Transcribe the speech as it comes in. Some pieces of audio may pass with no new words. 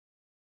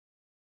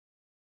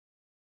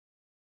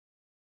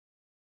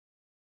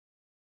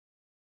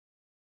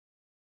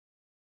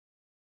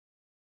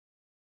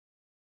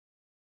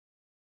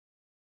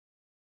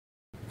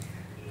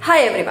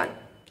Hi everyone,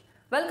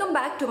 welcome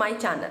back to my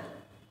channel.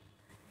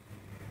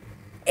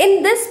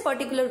 In this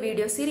particular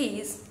video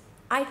series,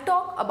 I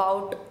talk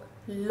about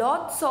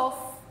lots of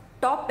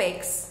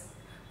topics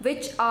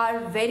which are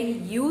very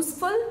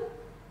useful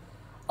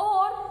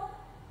or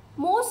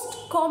most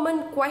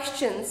common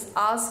questions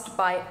asked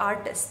by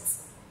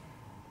artists.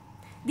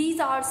 These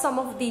are some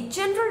of the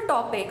general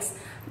topics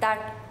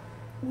that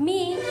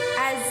me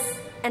as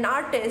an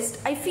artist,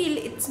 I feel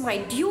it's my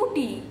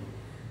duty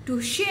to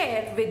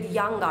share with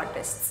young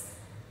artists,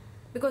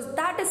 because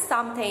that is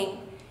something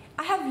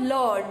I have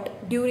learned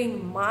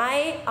during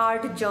my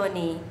art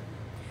journey,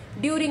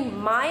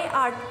 during my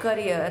art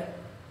career,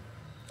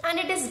 and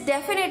it is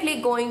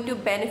definitely going to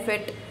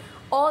benefit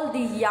all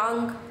the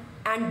young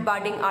and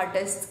budding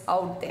artists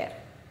out there.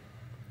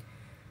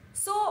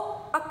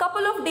 So a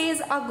couple of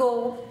days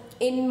ago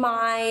in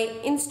my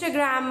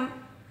Instagram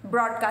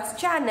broadcast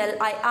channel,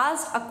 I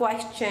asked a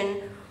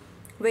question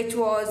which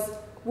was,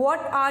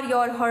 what are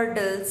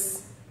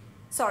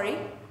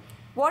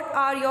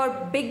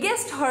your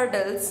biggest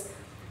hurdles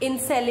in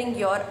selling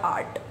your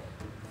art?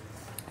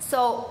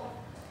 So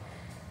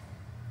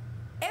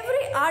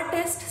every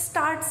artist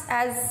starts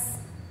as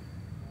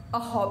a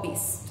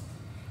hobbyist.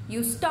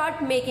 You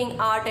start making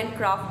art and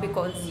craft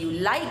because you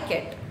like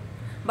it,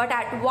 but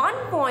at one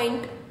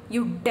point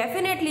you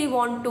definitely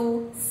want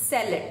to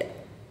sell it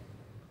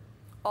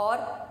or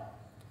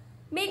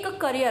make a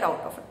career out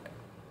of it.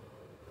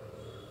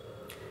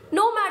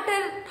 No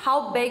matter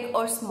how big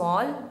or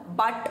small,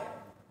 but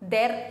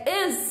there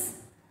is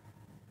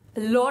a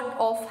lot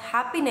of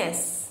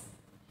happiness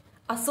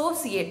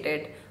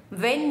associated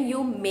when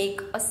you make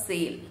a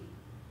sale.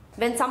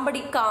 When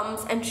somebody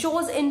comes and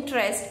shows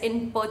interest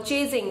in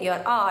purchasing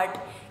your art,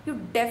 you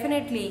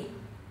definitely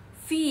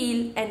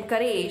feel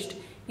encouraged,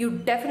 you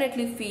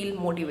definitely feel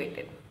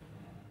motivated.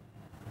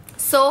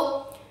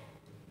 So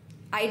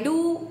I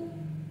do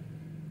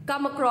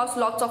come across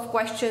lots of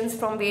questions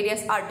from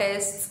various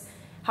artists.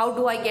 How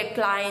do I get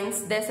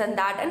clients, this and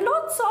that, and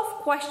lots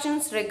of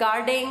questions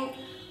regarding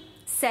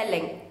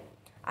selling.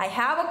 I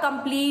have a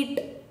complete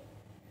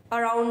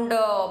around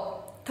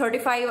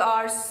 35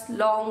 hours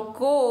long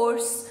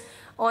course,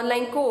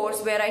 online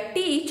course, where I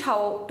teach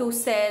how to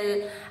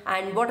sell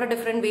and what are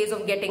different ways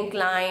of getting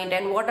client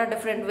and what are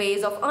different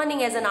ways of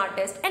earning as an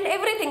artist, and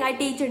everything I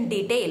teach in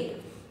detail.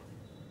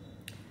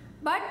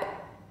 But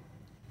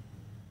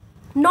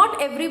not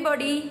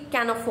everybody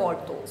can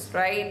afford those,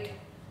 right?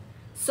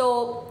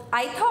 So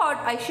I thought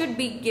I should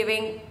be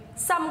giving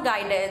some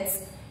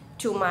guidance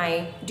to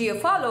my dear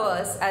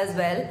followers as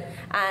well,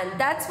 and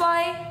that's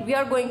why we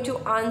are going to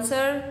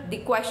answer the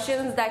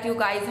questions that you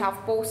guys have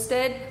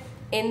posted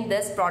in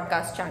this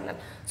broadcast channel.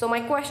 So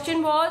my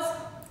question was,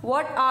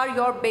 what are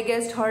your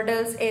biggest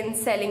hurdles in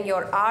selling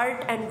your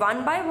art? And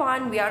one by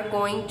one we are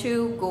going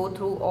to go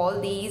through all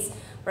these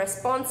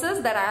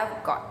responses that I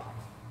have got.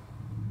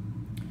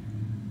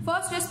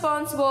 First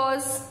response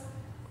was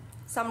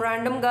some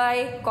random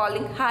guy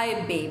calling,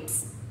 "Hi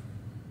babes."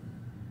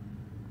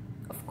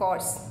 Of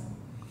course,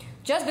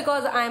 just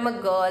because I am a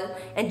girl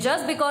and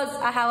just because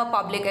I have a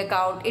public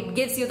account, it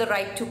gives you the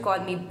right to call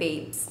me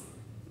babes.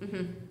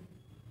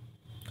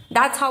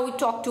 That's how we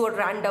talk to a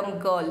random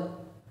girl.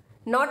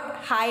 Not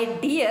 "Hi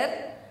dear"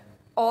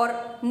 or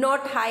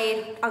not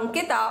 "Hi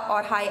Ankita"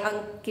 or "Hi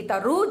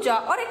Ankita Ruja"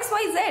 or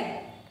XYZ.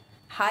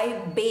 Hi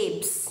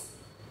babes.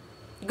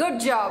 Good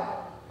job.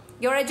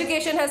 Your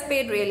education has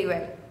paid really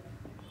well.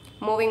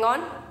 Moving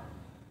on.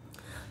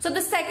 So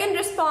the second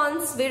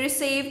response we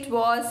received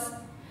was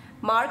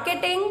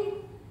marketing,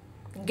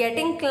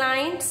 getting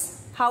clients,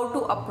 how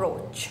to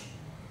approach.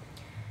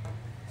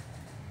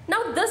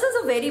 Now this is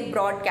a very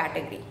broad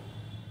category.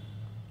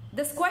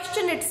 This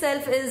question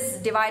itself is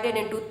divided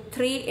into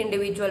three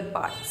individual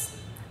parts: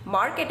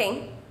 marketing,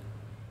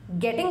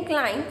 getting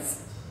clients,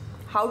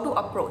 how to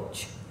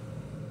approach.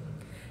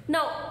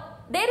 Now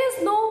there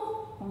is no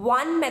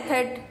one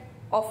method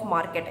of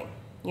marketing,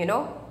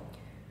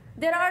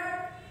 There are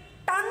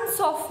tons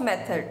of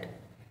methods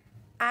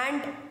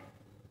and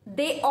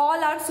they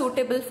all are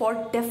suitable for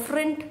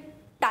different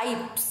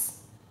types.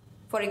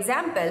 For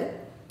example,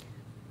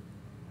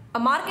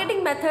 a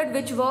marketing method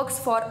which works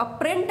for a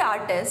print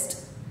artist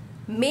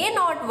may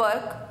not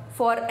work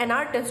for an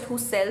artist who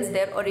sells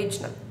their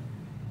original.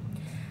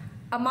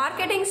 A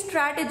marketing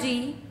strategy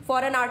for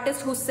an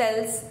artist who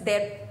sells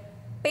their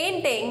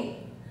painting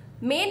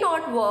may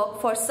not work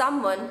for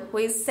someone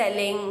who is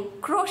selling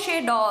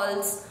crochet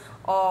dolls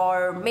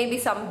or maybe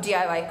some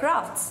DIY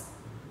crafts.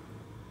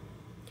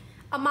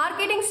 A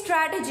marketing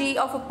strategy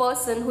of a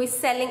person who is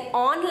selling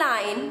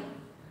online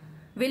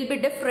will be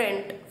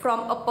different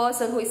from a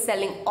person who is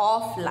selling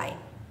offline,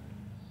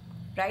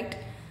 right?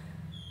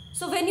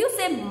 So when you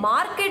say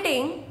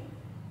marketing,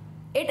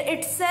 it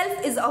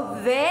itself is a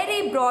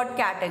very broad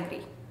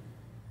category.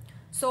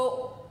 So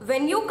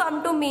when you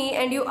come to me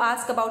and you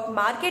ask about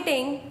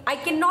marketing, I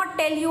cannot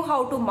tell you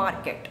how to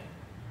market.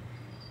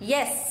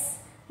 Yes,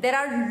 there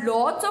are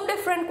lots of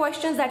different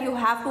questions that you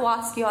have to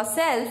ask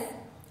yourself,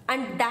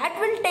 and that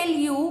will tell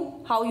you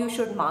how you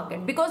should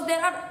market, because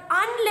there are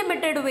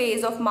unlimited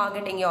ways of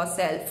marketing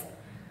yourself,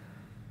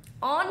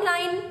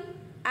 online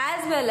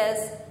as well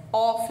as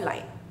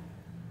offline.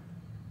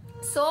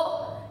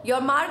 So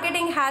your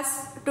marketing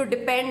has to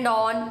depend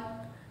on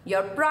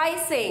your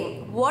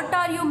pricing. What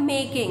are you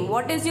making?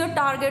 What is your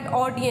target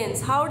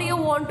audience? How do you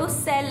want to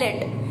sell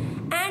it?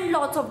 And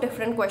lots of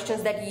different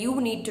questions that you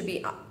need to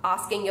be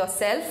asking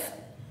yourself.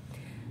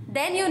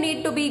 Then you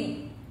need to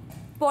be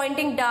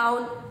pointing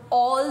down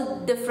all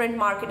different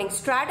marketing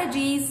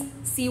strategies,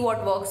 see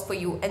what works for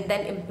you, and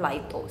then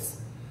imply those.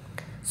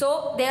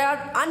 So there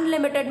are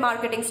unlimited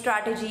marketing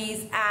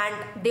strategies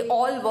and they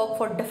all work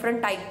for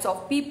different types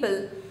of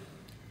people.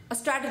 A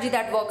strategy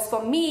that works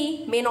for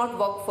me may not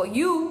work for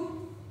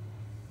you.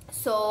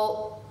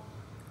 So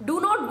do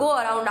not go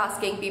around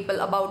asking people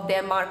about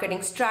their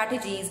marketing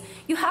strategies.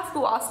 You have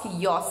to ask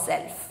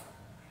yourself.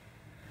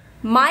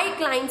 My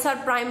clients are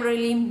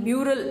primarily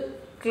mural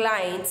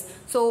clients,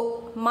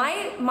 so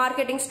my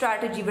marketing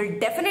strategy will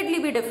definitely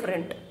be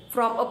different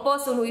from a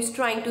person who is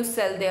trying to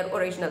sell their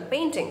original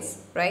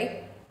paintings,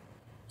 right?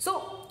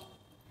 So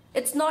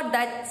it's not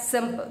that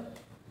simple.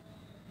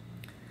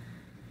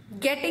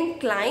 Getting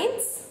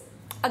clients,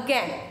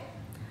 again,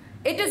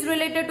 it is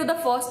related to the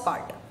first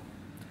part.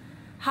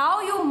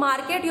 How you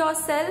market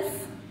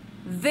yourself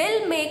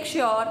will make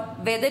sure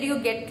whether you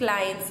get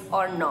clients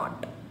or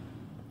not.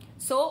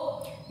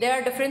 So there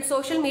are different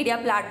social media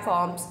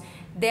platforms,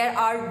 there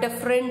are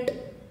different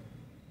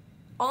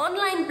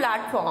online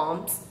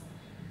platforms,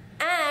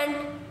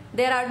 and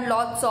there are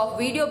lots of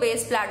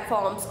video-based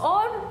platforms,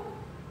 or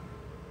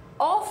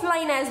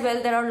offline as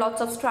well. There are lots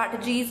of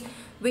strategies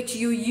which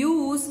you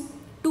use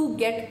to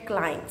get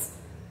clients.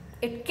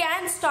 It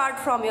can start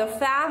from your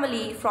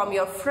family, from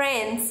your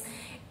friends,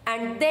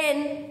 and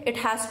then it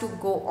has to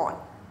go on.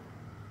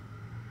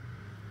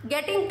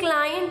 Getting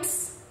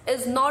clients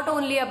is not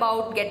only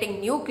about getting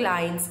new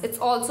clients, it's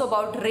also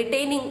about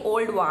retaining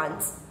old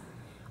ones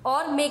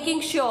or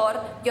making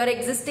sure your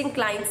existing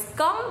clients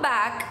come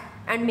back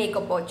and make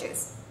a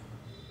purchase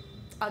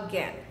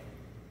again.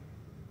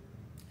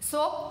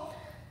 So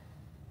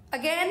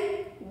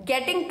again,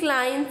 getting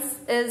clients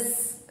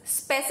is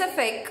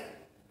specific.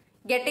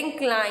 Getting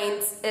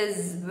clients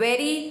is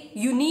very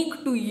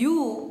unique to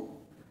you.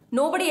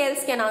 Nobody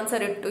else can answer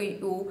it to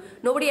you.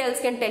 Nobody else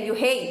can tell you,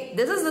 hey,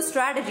 this is the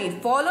strategy,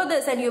 follow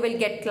this and you will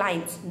get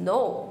clients.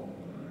 No.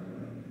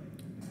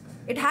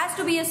 It has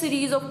to be a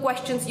series of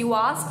questions you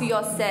ask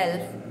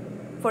yourself.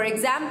 For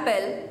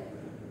example,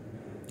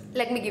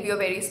 let me give you a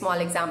very small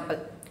example.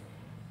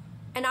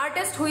 An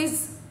artist who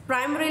is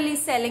primarily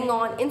selling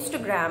on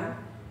Instagram,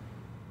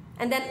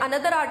 and then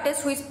another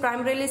artist who is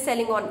primarily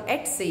selling on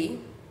Etsy,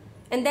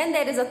 and then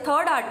there is a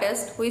third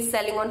artist who is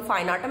selling on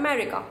Fine Art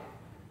America.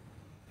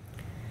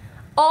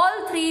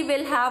 All three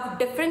will have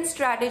different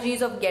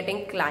strategies of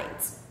getting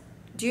clients.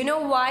 Do you know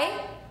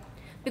why?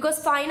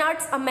 Because Fine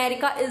Arts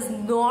America is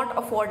not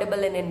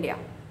affordable in India.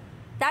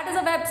 That is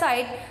a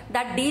website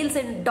that deals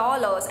in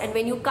dollars, and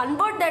when you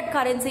convert that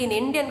currency in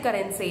Indian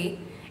currency,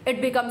 it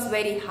becomes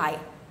very high.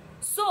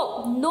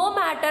 So no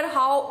matter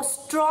how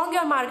strong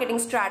your marketing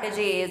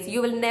strategy is,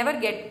 you will never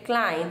get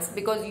clients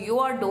because you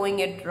are doing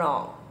it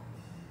wrong.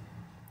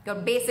 Your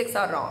basics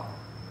are wrong.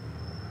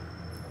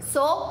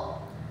 So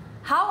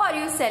how are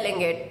you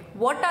selling it?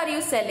 What are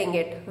you selling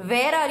it?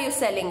 Where are you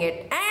selling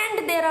it?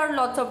 And there are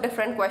lots of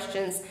different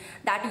questions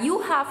that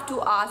you have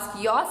to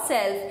ask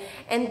yourself,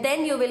 and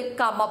then you will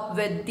come up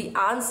with the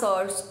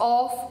answers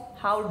of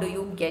how do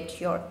you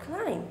get your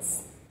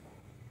clients.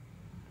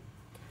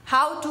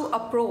 How to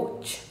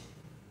approach.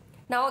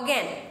 Now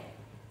again,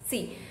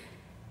 see,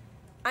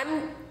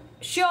 I'm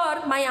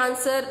sure my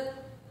answer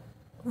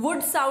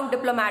would sound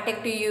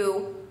diplomatic to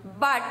you,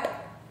 but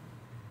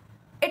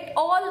it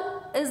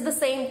all is the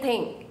same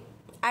thing.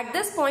 At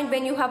this point,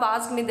 when you have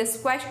asked me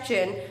this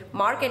question,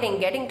 marketing,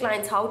 getting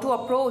clients, how to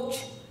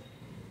approach,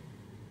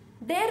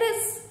 there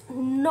is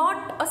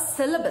not a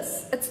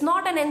syllabus. It's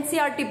not an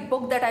NCERT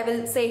book that I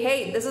will say,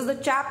 hey, this is the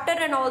chapter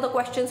and all the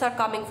questions are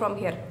coming from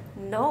here.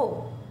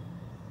 No.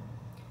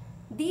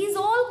 These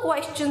all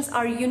questions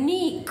are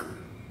unique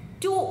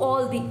to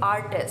all the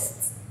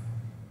artists.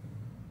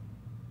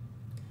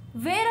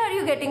 Where are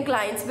you getting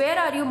clients? Where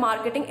are you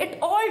marketing? It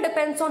all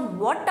depends on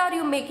what are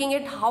you making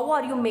it, how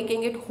are you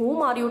making it,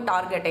 whom are you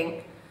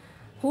targeting,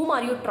 whom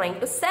are you trying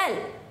to sell.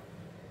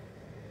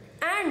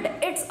 And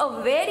it's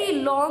a very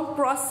long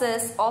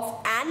process of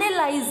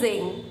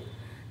analyzing.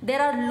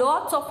 There are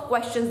lots of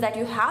questions that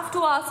you have to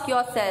ask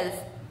yourself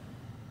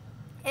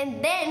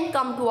and then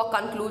come to a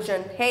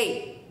conclusion.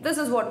 Hey, this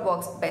is what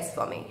works best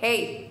for me.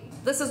 Hey,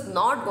 this is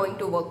not going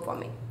to work for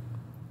me.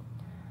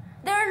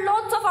 There are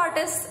lots of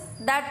artists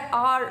that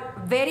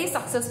are very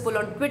successful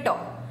on Twitter.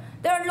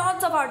 There are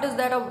lots of artists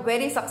that are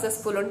very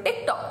successful on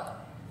TikTok.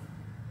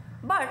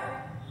 But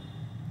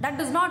that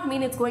does not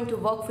mean it's going to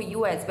work for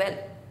you as well,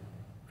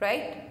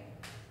 right?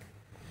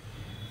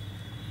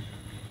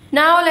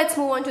 Now let's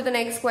move on to the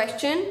next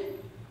question.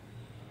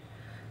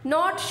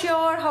 Not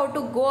sure how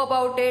to go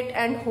about it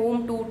and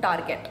whom to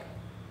target.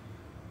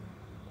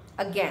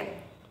 Again,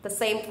 the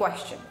same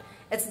question.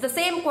 It's the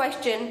same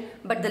question,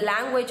 but the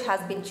language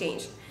has been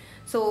changed.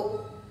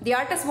 So the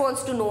artist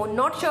wants to know,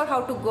 not sure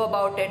how to go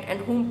about it and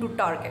whom to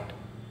target.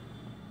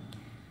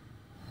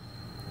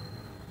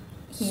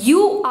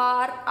 You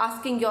are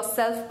asking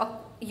yourself,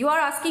 you are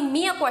asking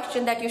me a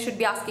question that you should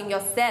be asking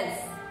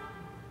yourself.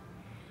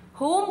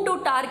 Whom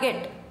to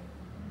target?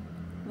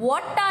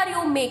 What are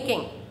you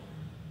making?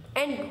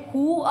 And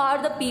who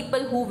are the people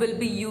who will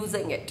be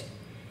using it?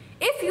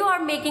 If you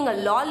are making a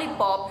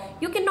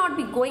lollipop, you cannot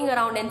be going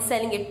around and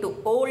selling it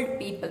to old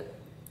people.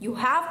 You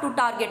have to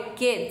target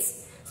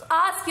kids. So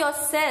ask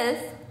yourself,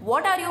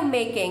 what are you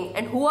making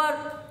and who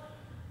are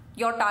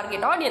your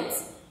target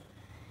audience?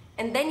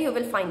 And then you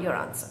will find your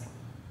answer.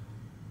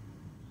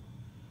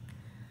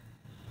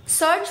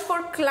 Search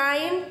for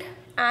client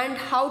and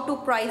how to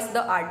price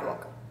the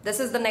artwork. This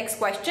is the next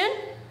question.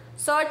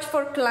 Search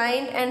for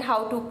client and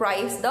how to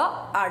price the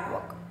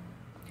artwork.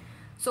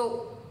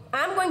 So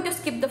I'm going to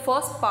skip the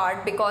first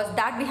part because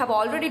that we have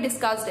already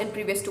discussed in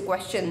previous two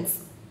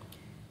questions.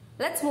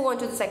 Let's move on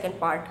to the second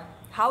part,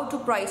 how to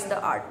price the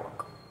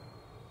artwork.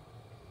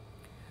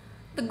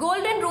 The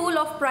golden rule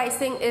of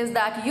pricing is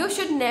that you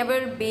should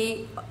never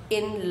be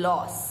in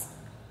loss.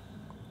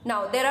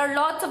 Now there are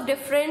lots of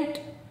different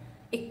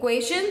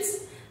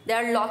equations,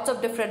 there are lots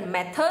of different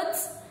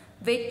methods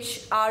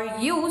which are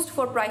used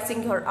for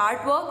pricing your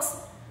artworks,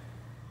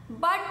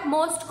 but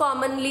most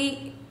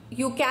commonly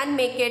you can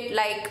make it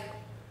like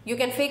you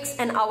can fix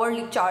an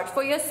hourly charge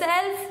for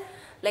yourself,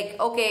 like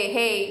okay,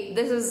 hey,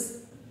 this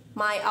is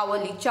my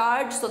hourly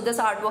charge, so this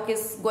artwork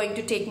is going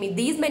to take me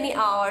these many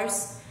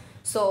hours,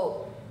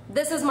 so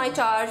this is my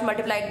charge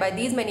multiplied by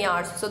these many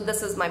hours, so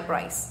this is my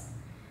price.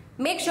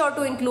 Make sure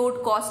to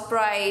include cost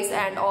price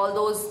and all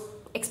those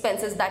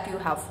expenses that you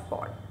have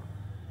bought.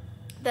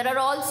 There are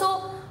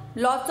also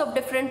lots of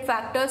different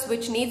factors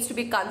which needs to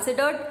be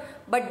considered,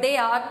 but they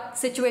are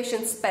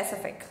situation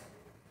specific.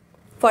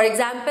 For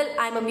example,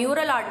 I'm a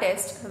mural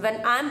artist.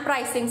 When I'm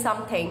pricing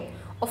something,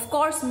 of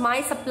course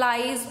my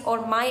supplies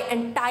or my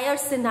entire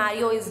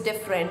scenario is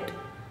different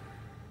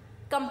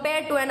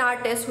compared to an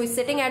artist who is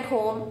sitting at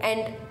home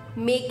and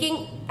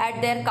making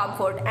at their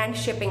comfort and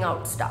shipping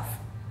out stuff.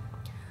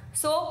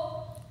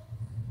 So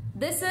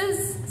this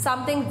is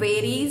something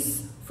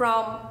varies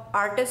from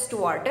artist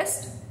to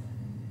artist.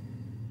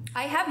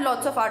 I have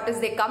lots of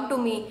artists, they come to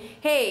me,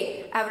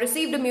 hey, I've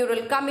received a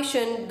mural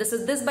commission, this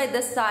is this by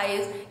this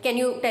size, can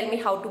you tell me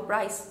how to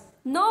price?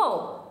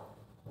 No,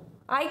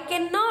 I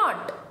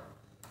cannot.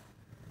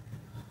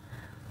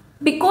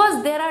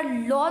 Because there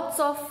are lots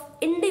of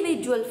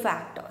individual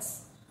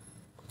factors.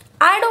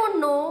 I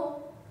don't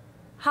know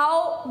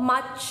how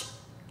much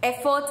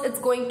efforts it's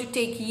going to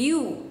take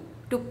you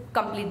to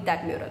complete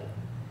that mural.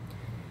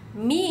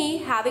 Me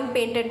having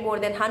painted more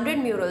than 100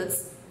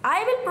 murals,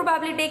 I will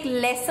probably take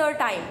lesser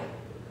time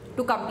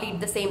to complete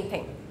the same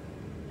thing.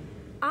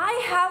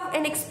 I have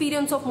an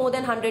experience of more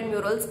than 100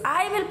 murals,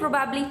 I will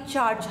probably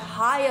charge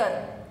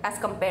higher as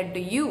compared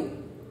to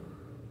you.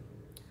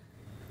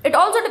 It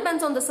also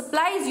depends on the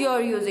supplies you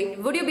are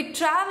using. Would you be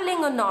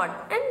traveling or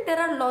not? And there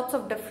are lots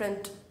of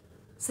different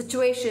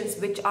situations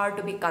which are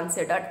to be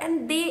considered,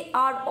 and they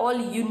are all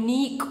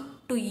unique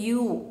to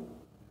you.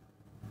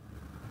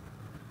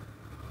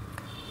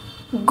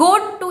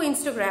 Go to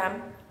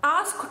Instagram,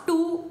 ask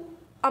two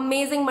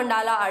amazing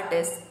mandala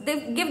artists,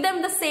 give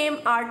them the same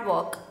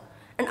artwork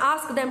and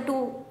ask them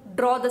to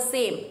draw the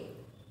same.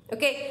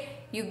 Okay,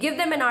 you give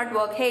them an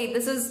artwork, hey,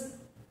 this is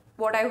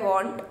what I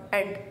want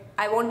and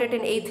I want it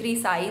in A3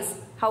 size,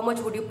 how much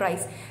would you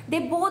price? They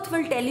both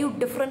will tell you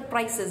different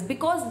prices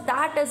because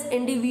that is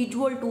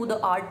individual to the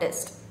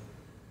artist.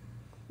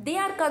 They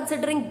are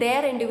considering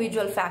their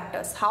individual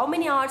factors. How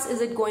many hours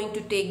is it going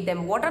to take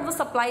them? What are the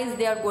supplies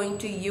they are going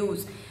to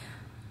use?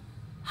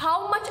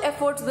 How much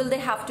efforts will they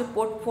have to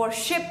put for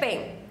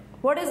shipping?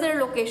 What is their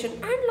location?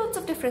 And lots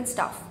of different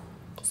stuff.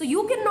 So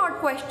you cannot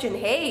question,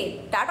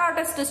 hey, that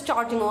artist is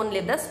charging only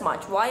this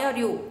much. Why are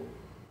you?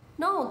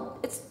 No,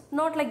 it's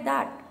not like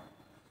that.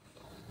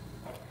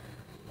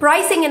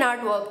 Pricing in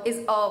artwork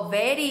is a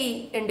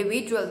very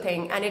individual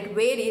thing and it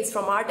varies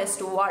from artist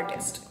to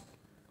artist.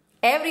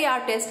 Every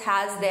artist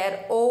has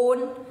their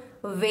own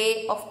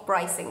way of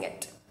pricing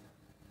it.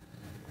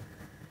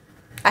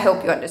 I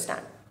hope you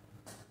understand.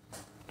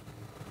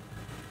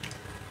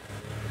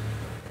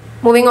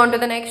 Moving on to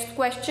the next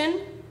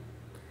question.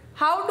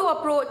 How to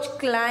approach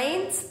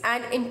clients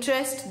and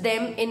interest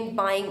them in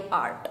buying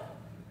art.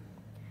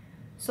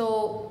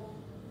 So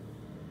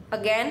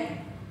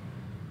again,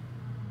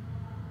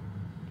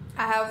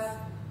 I have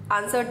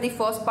answered the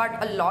first part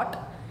a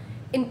lot.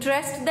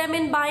 Interest them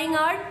in buying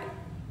art.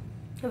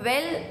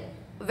 Well,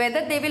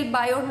 whether they will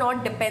buy or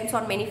not depends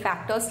on many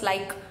factors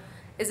like,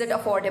 is it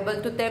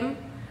affordable to them?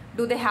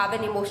 Do they have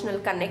an emotional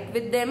connect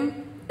with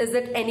them? Is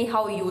it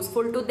anyhow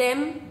useful to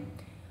them?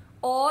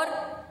 Or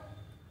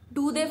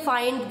do they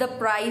find the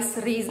price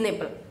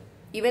reasonable?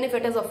 Even if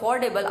it is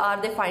affordable,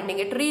 are they finding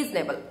it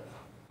reasonable?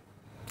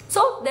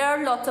 So there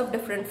are lots of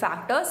different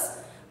factors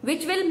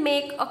which will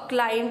make a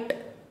client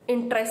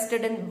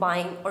interested in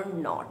buying or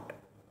not.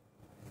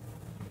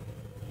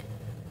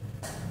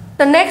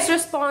 The next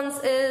response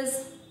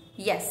is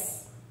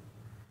yes.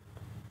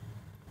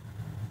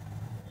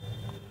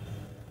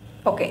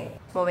 Okay,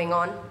 moving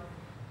on.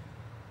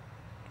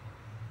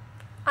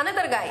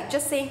 Another guy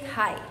just saying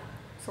hi.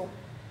 So,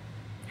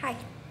 hi.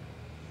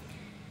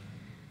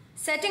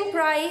 Setting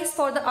price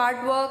for the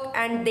artwork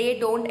and they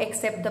don't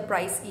accept the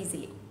price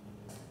easily.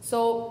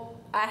 So,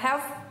 I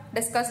have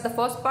discussed the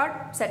first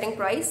part, setting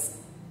price.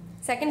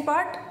 Second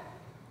part,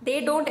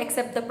 they don't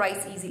accept the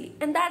price easily.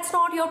 And that's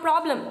not your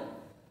problem.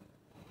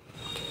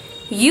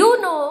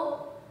 You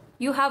know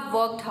you have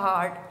worked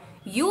hard.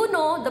 You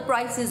know the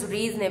price is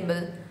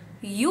reasonable.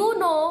 You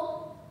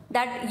know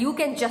that you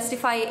can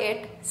justify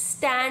it.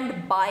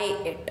 Stand by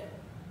it.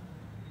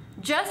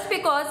 Just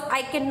because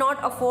I cannot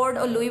afford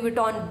a Louis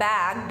Vuitton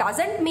bag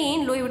doesn't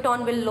mean Louis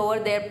Vuitton will lower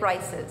their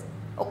prices.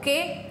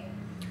 Okay?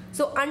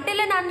 So until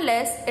and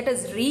unless it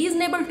is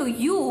reasonable to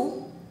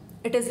you,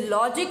 it is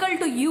logical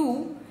to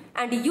you,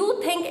 and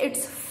you think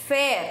it's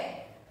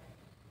fair,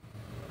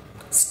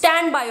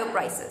 stand by your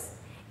prices.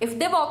 If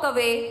they walk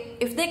away,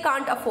 if they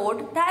can't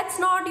afford, that's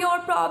not your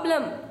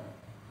problem.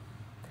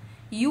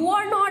 You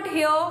are not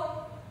here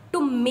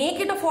to make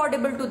it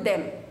affordable to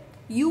them.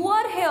 You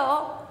are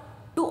here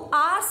to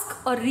ask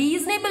a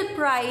reasonable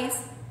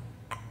price,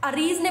 a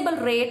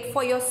reasonable rate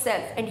for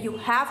yourself, and you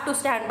have to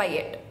stand by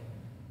it.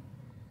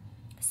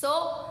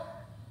 So,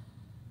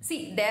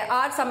 see, there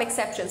are some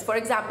exceptions. For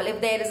example,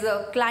 if there is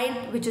a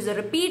client which is a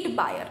repeat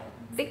buyer,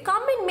 they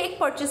come and make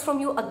purchase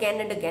from you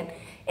again and again.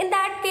 In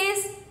that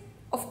case,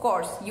 of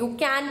course, you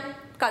can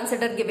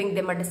consider giving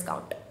them a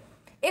discount.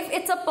 If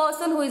it's a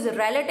person who is a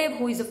relative,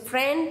 who is a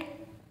friend,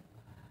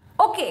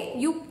 okay,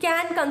 you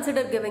can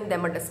consider giving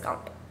them a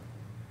discount.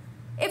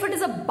 If it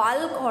is a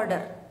bulk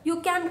order, you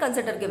can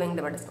consider giving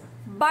them a discount.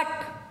 But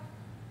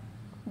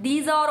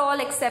these are all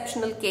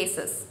exceptional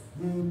cases.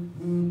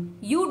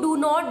 You do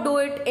not do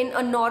it in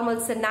a normal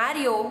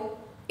scenario.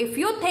 If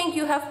you think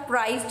you have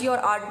priced your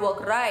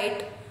artwork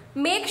right,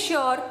 make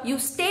sure you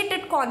state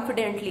it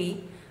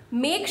confidently.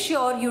 Make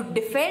sure you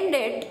defend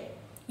it.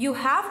 You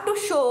have to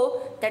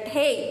show that,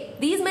 hey,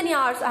 these many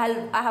hours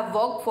I have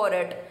worked for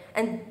it,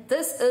 and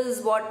this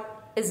is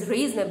what is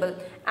reasonable.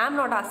 I'm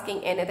not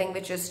asking anything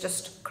which is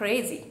just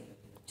crazy.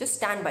 Just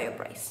stand by your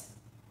price.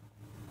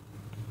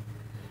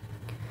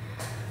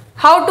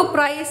 How to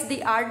price the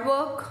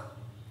artwork,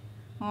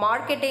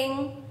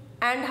 marketing,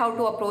 and how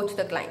to approach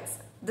the clients.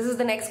 This is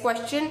the next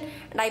question,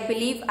 and I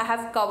believe I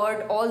have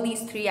covered all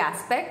these three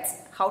aspects: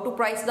 how to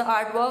price the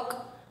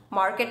artwork,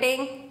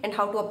 marketing, and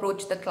how to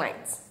approach the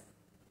clients.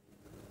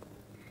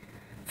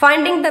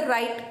 Finding the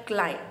right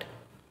client.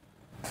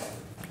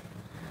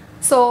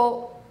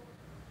 So,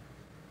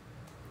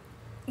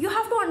 you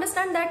have to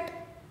understand that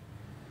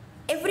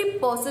every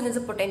person is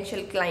a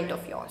potential client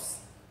of yours.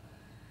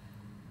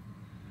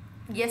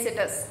 Yes, it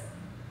is.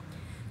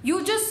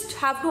 You just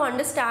have to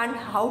understand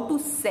how to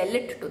sell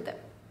it to them.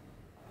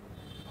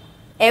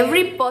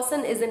 Every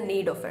person is in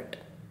need of it.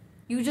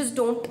 You just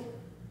don't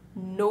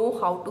know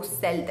how to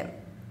sell them.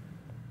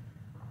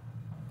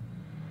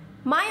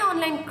 My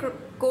online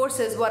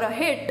courses were a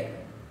hit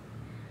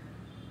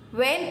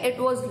when it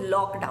was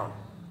lockdown.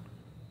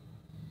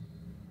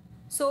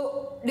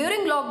 So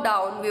during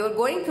lockdown, we were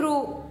going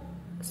through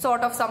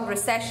sort of some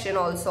recession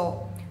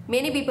also.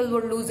 Many people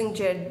were losing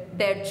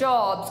their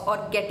jobs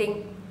or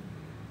getting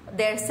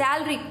their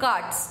salary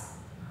cuts,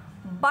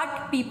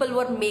 but people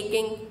were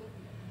making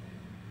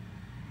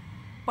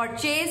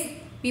purchase,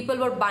 people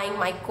were buying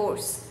my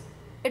course.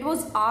 It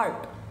was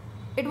art.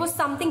 It was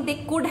something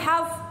they could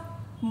have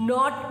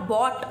not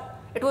bought.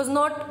 It was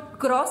not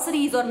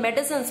groceries or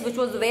medicines, which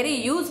was very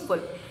useful.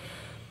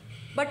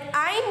 But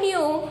I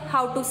knew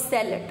how to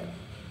sell it.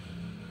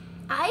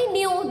 I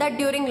knew that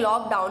during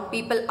lockdown,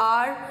 people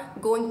are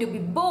going to be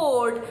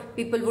bored.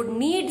 People would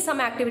need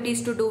some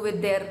activities to do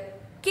with their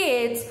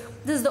kids.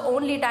 This is the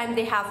only time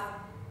they have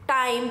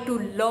time to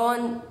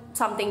learn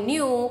something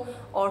new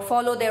or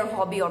follow their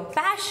hobby or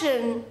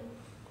passion,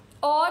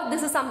 or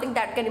this is something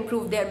that can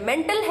improve their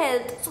mental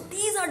health. So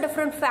these are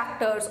different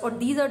factors, or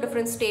these are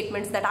different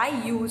statements that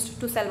I used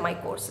to sell my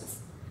courses,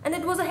 and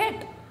it was a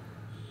hit.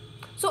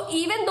 So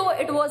even though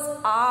it was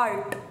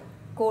art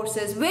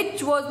courses,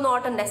 which was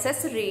not a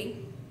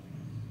necessary,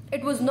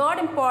 it was not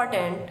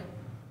important,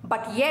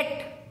 but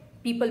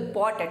yet people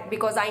bought it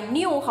because I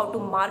knew how to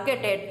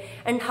market it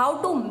and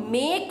how to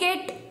make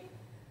it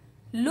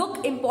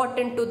look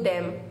important to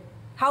them,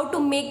 how to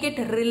make it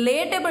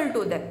relatable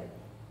to them.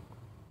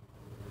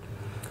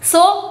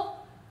 So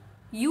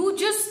you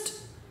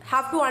just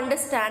have to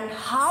understand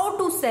how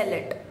to sell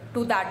it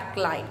to that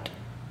client,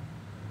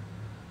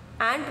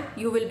 and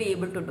you will be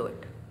able to do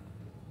it.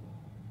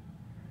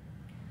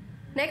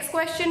 Next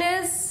question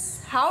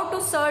is how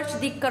to search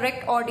the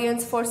correct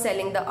audience for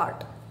selling the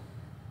art.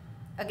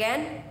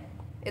 Again,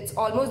 it's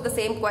almost the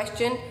same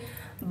question,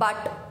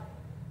 but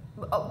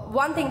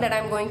one thing that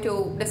I'm going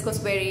to discuss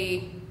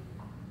very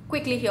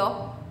quickly here: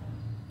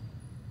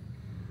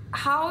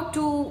 how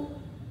to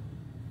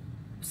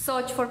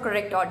search for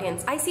correct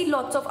audience. I see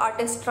lots of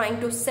artists trying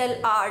to sell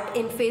art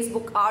in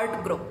Facebook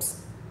art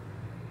groups.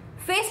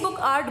 Facebook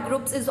art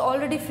groups is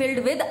already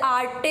filled with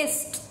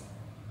artists.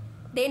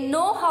 They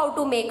know how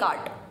to make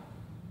art.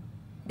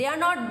 They are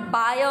not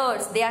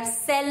buyers, they are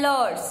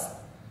sellers.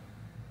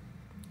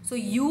 So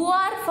you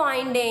are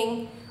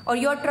finding, or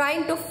you are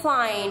trying to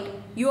find,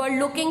 you are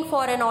looking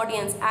for an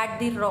audience at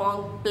the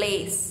wrong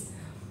place.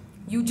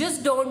 You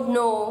just don't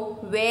know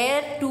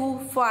where to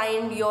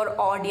find your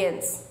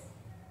audience.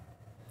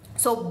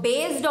 So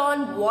based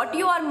on what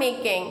you are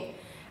making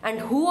and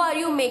who are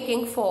you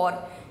making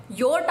for,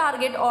 your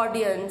target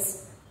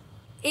audience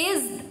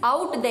is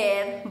out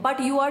there, but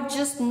you are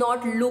just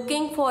not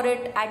looking for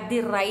it at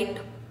the right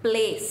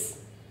place.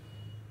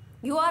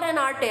 You are an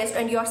artist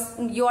and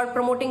you are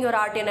promoting your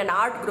art in an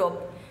art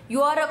group.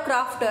 You are a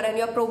crafter and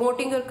you are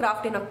promoting your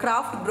craft in a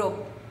craft group.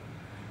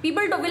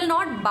 People will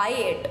not buy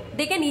it.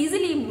 They can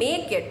easily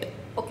make it.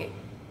 Okay.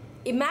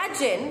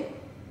 Imagine,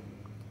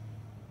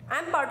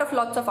 I'm part of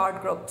lots of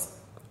art groups.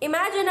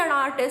 Imagine an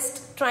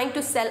artist trying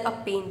to sell a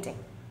painting.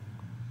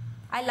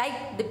 I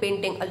like the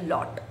painting a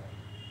lot.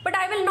 But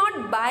I will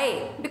not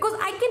buy because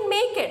I can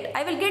make it.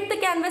 I will get the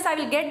canvas, I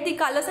will get the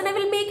colors and I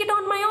will make it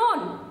on my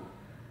own.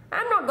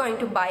 I'm not going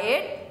to buy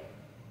it.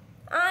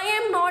 I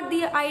am not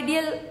the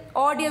ideal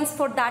audience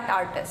for that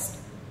artist.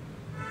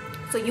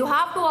 So you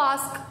have to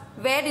ask,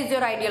 where is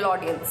your ideal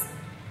audience?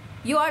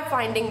 You are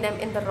finding them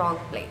in the wrong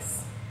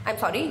place. I'm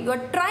sorry, you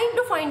are trying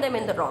to find them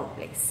in the wrong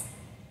place.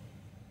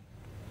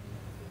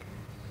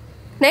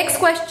 Next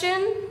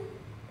question.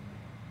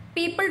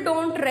 People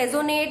don't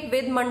resonate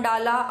with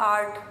mandala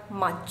art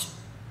much,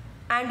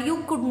 and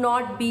you could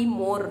not be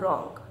more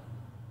wrong.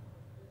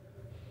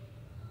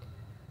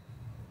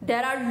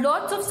 There are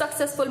lots of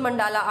successful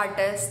mandala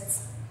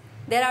artists.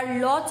 There are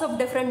lots of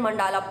different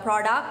mandala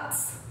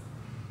products,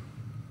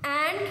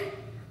 and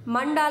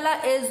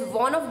mandala is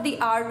one of the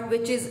art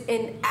which is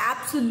in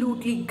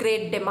absolutely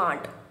great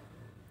demand.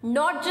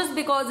 Not just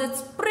because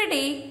it's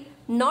pretty,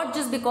 not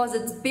just because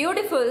it's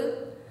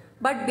beautiful,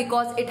 but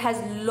because it has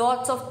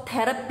lots of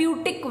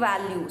therapeutic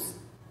values.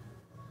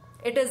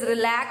 It is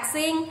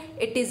relaxing,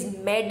 it is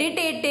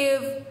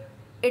meditative,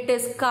 it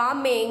is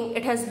calming,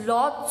 it has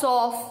lots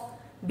of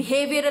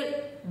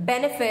behavioral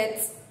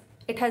benefits,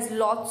 it has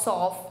lots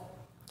of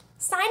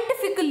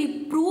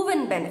scientifically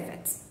proven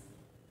benefits.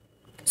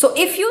 So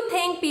if you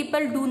think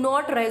people do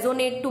not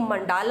resonate to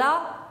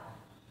mandala,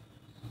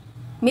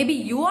 maybe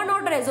you are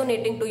not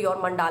resonating to your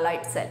mandala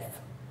itself,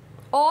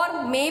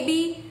 or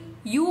maybe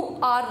you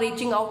are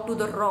reaching out to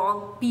the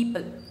wrong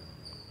people.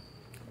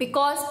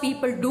 Because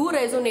people do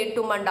resonate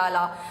to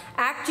mandala,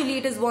 actually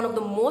it is one of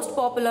the most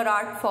popular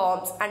art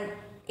forms and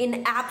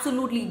in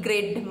absolutely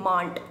great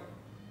demand.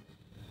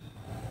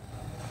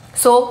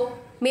 So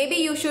maybe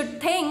you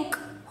should think,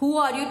 who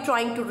are you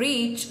trying to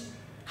reach?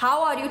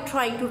 How are you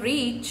trying to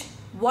reach?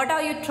 What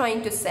are you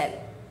trying to sell?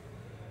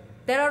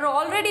 There are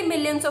already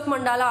millions of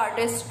mandala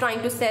artists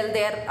trying to sell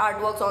their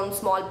artworks on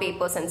small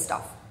papers and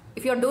stuff.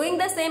 If you're doing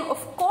the same, of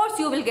course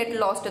you will get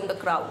lost in the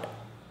crowd.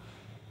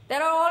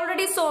 There are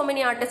already so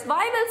many artists.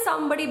 Why will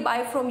somebody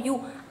buy from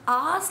you?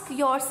 Ask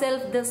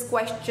yourself this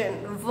question.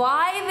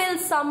 Why will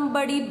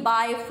somebody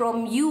buy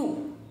from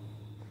you?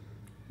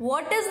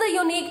 What is the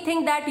unique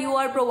thing that you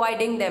are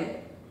providing them?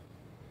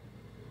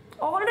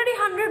 Already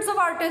hundreds of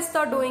artists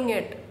are doing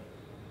it.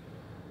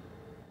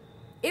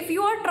 If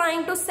you are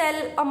trying to sell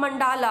a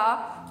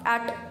mandala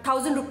at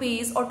 1,000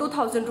 rupees or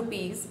 2,000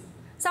 rupees,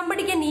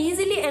 somebody can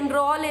easily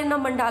enroll in a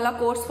mandala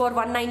course for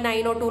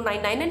 199 or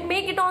 299 and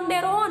make it on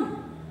their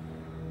own.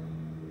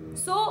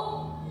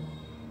 So,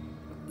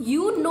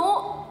 you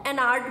know an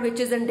art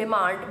which is in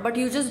demand, but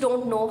you just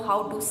don't know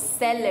how to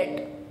sell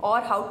it or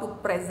how to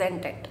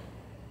present it.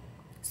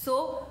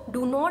 So,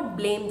 do not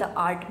blame the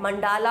art.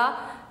 Mandala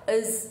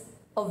is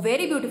a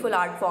very beautiful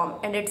art form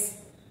and it's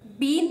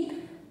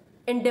been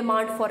in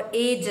demand for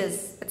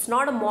ages. It's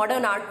not a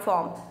modern art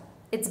form.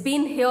 It's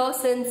been here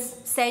since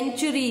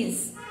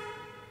centuries.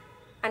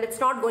 And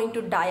it's not going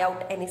to die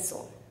out any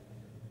soon.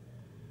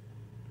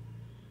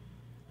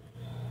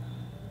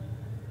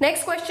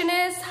 Next question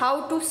is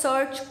how to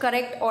search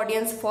correct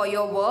audience for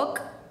your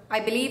work.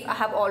 I believe I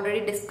have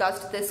already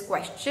discussed this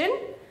question.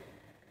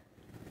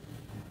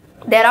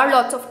 There are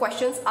lots of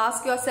questions.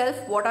 Ask yourself,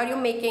 what are you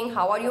making?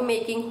 How are you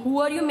making?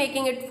 Who are you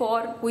making it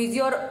for? Who is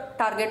your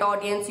target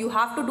audience? You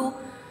have to do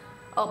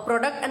a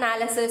product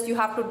analysis. You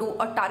have to do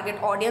a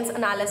target audience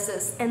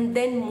analysis and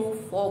then move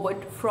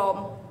forward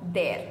from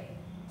there.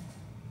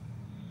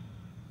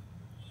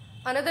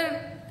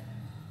 Another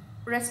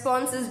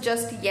response is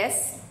just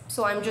yes.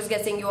 So I'm just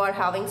guessing you are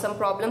having some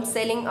problems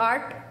selling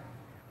art.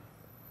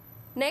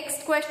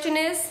 Next question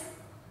is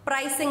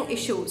pricing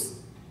issues.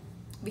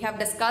 We have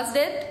discussed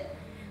it.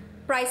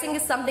 Pricing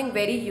is something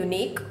very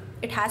unique.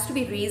 It has to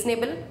be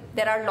reasonable.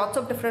 There are lots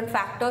of different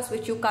factors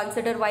which you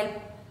consider while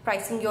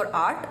pricing your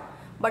art.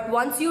 But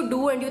once you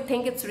do and you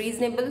think it's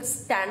reasonable,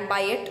 stand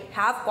by it.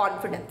 Have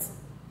confidence.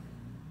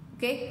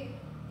 Okay?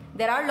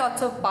 There are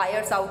lots of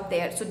buyers out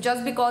there. So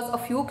just because a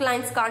few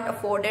clients can't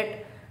afford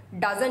it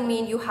doesn't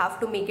mean you have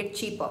to make it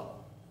cheaper.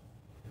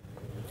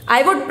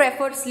 I would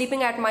prefer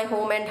sleeping at my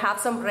home and have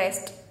some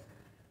rest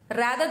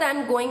rather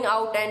than going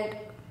out and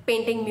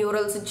painting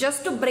murals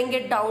just to bring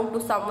it down to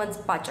someone's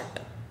budget.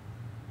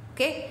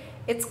 Okay,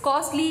 it's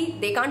costly,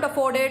 they can't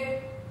afford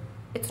it,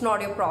 it's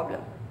not your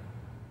problem.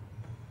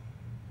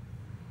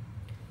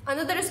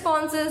 Another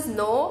response is,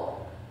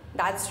 no,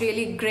 that's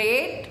really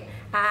great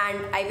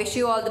and I wish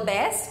you all the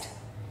best.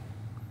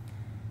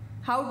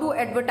 How to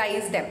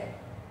advertise them?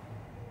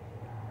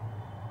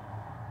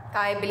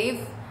 I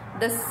believe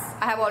this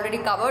I have already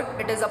covered.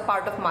 It is a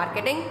part of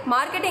marketing.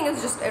 Marketing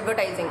is just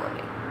advertising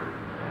only.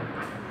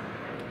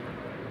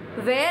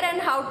 Where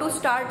and how to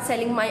start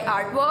selling my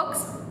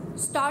artworks?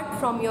 Start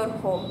from your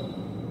home.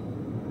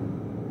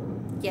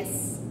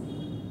 Yes.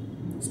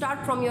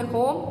 Start from your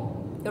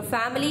home, your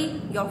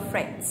family, your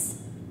friends.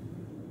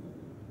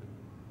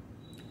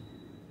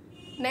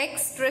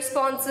 Next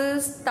response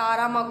is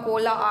Tara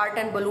Makola Art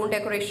and Balloon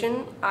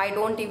Decoration. I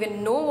don't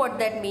even know what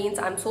that means.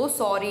 I'm so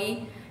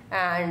sorry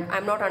and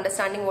I'm not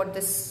understanding what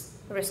this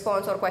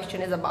response or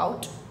question is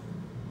about.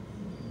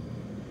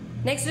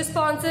 Next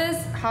response is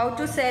how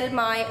to sell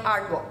my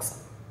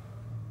artworks.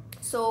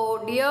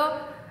 So dear,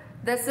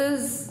 this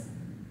is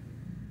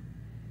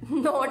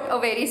not a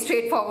very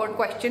straightforward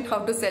question, how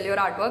to sell your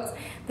artworks.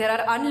 There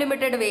are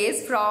unlimited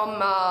ways, from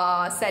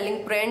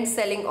selling prints,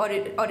 selling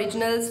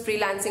originals,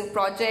 freelancing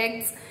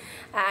projects,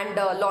 and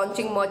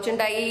launching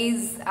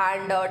merchandise,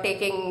 and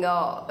taking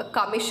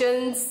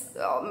commissions,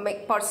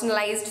 make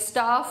personalized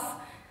stuff.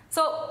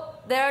 So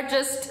there are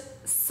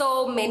just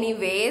so many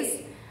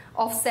ways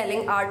of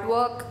selling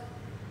artwork,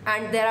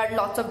 and there are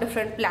lots of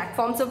different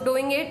platforms of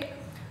doing it.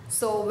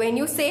 So when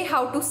you say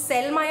how to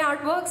sell my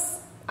artworks,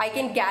 I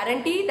can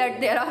guarantee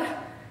that there are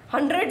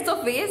hundreds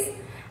of ways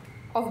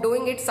of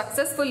doing it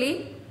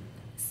successfully.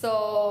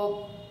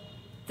 So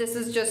this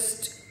is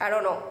just, I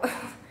don't know,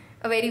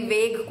 a very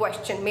vague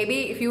question.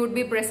 Maybe if you would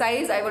be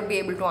precise, I would be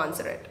able to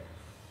answer it.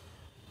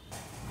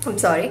 I'm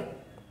sorry.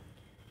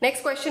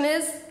 Next question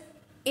is,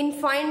 in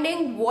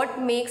finding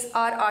what makes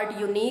our art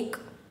unique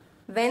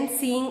when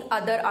seeing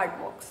other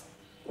artworks.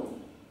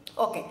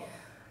 Okay,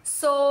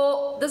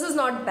 so this is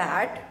not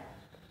bad,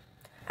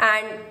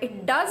 and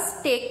it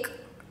does take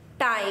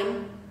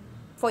time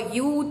for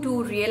you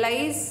to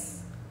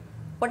realize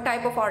what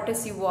type of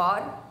artist you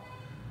are,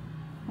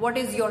 what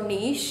is your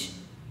niche,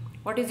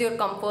 what is your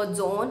comfort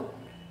zone,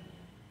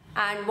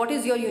 and what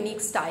is your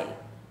unique style.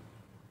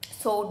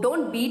 So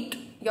don't beat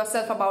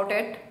yourself about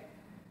it.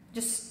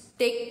 Just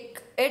take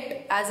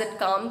it as it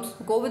comes,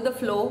 go with the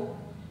flow.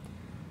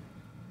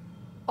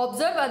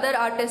 Observe other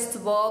artists'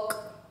 work,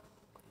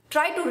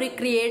 try to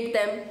recreate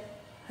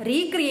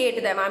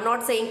them. I'm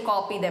not saying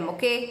copy them,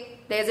 okay?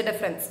 There's a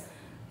difference.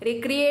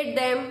 Recreate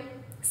them,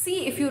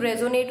 see if you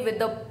resonate with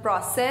the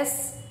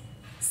process,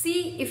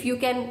 see if you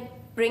can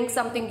bring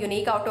something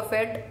unique out of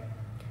it.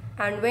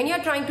 And when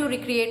you're trying to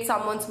recreate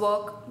someone's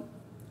work,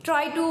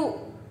 try to,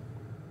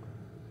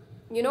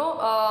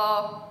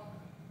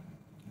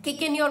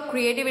 kick in your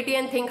creativity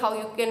and think how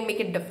you can make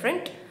it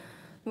different,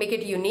 make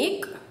it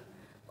unique,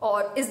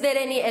 or is there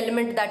any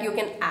element that you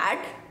can add.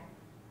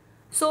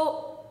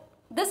 So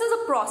this is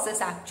a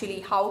process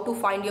actually, how to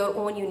find your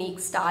own unique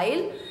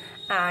style.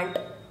 And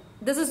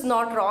this is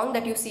not wrong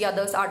that you see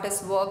others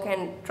artists work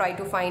and try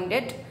to find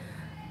it.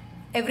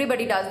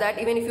 Everybody does that.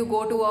 Even if you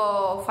go to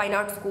a fine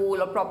art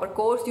school or proper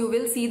course, you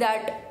will see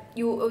that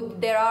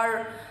there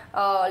are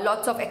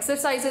lots of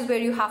exercises where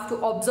you have to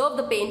observe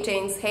the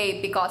paintings.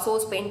 Hey,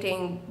 Picasso's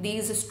painting,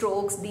 these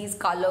strokes, these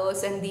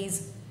colors and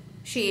these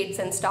shades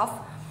and stuff,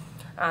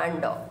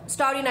 and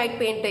Starry Night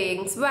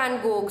paintings,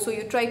 Van Gogh. So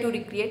you try to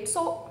recreate.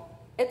 So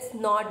it's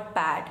not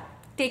bad.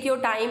 Take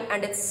your time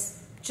and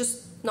it's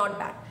just not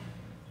bad.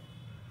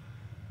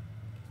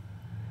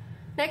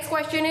 Next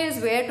question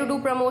is where to do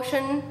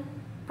promotion,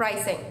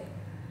 pricing.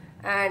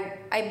 And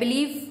I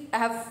believe I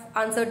have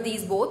answered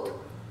these both.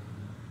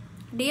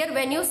 Dear,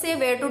 when you say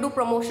where to do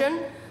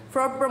promotion,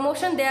 for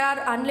promotion there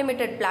are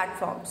unlimited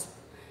platforms.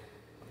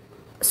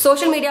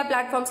 Social media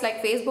platforms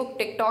like Facebook,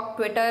 TikTok,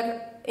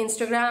 Twitter,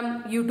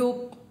 Instagram,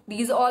 YouTube,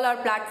 these all are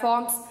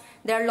platforms.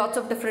 There are lots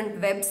of different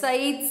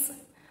websites.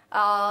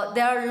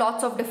 There are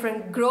lots of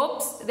different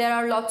groups. There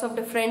are lots of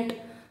different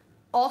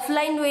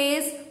offline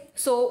ways.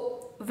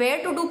 So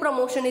where to do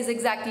promotion is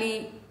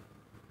exactly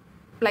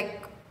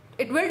like,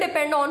 it will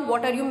depend on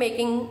what are you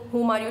making,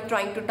 whom are you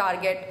trying to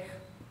target,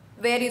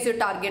 where is your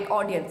target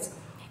audience.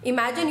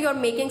 Imagine you're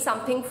making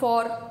something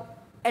for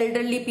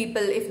elderly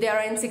people, if they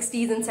are in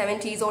 60s and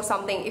 70s or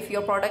something, if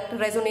your product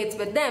resonates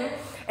with them,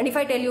 and if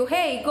I tell you,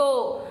 hey,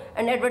 go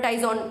and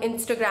advertise on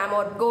Instagram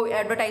or go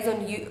advertise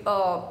on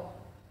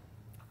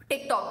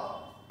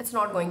TikTok, it's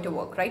not going to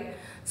work, right?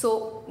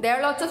 So there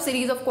are lots of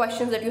series of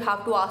questions that you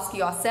have to ask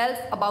yourself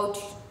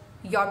about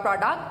your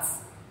products,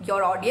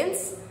 your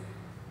audience.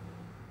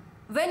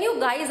 When you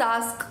guys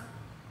ask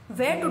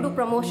where to do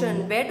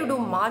promotion, where to do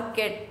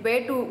market,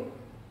 where to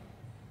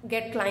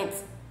get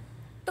clients,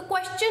 the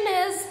question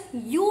is,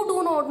 you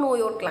do not know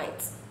your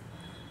clients.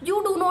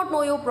 You do not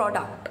know your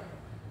product.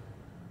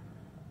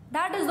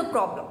 That is the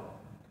problem.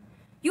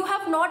 You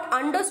have not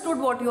understood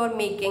what you are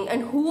making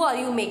and who are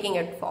you making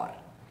it for.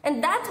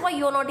 and that's why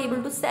you're not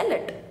able to sell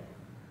it.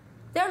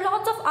 There are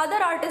lots of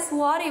other artists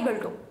who are able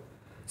to.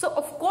 So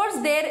of course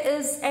there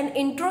is an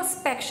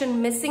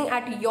introspection missing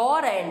at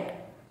your end.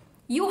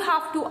 You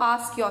have to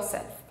ask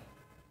yourself.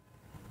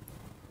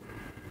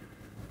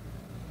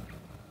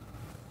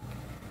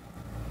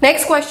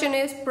 Next question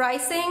is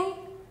pricing.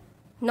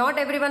 Not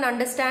everyone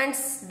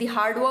understands the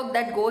hard work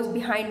that goes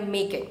behind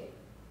making.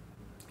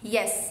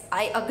 Yes,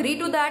 I agree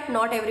to that.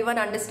 Not everyone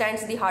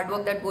understands the hard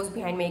work that goes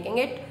behind making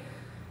it.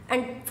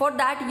 And for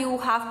that you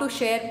have to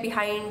share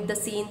behind the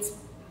scenes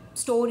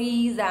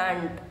stories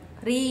and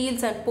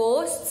reels and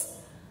posts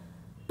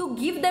to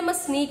give them a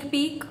sneak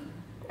peek.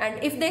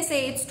 And if they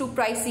say it's too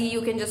pricey,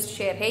 you can just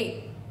share,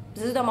 hey,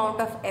 this is the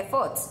amount of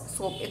efforts,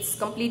 so it's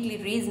completely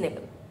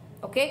reasonable.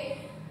 Okay?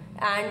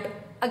 And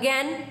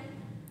again,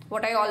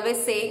 what I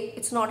always say,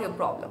 it's not your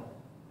problem.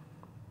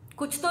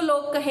 कुछ तो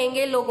लोग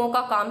कहेंगे, लोगों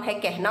का काम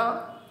है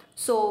कहना.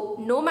 So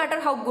no matter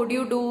how good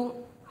you do,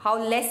 how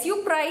less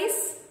you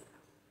price,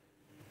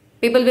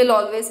 people will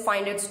always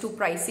find it's too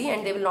pricey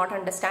and they will not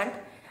understand.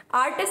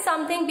 Art is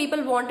something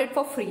people want it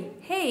for free.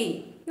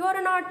 Hey, you are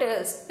an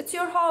artist. It's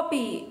your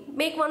hobby.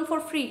 Make one for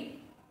free.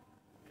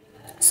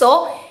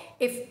 So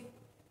if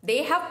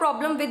they have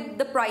problem with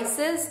the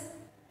prices,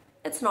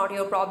 it's not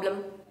your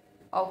problem.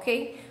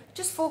 Okay?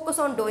 Just focus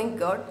on doing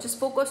good. Just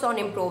focus on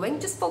improving.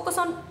 Just focus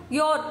on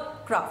your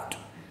craft.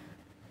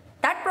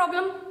 That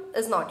problem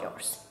is not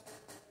yours.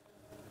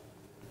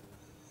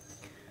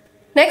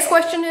 Next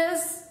question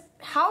is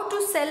how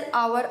to sell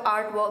our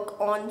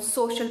artwork on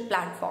social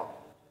platform.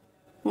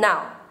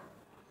 Now,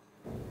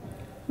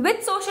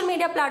 which social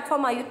media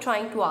platform are you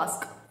trying to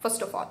ask?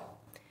 First of all,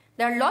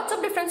 there are lots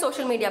of different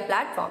social media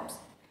platforms.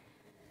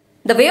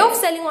 The way of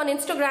selling on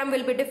Instagram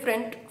will be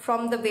different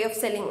from the way of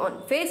selling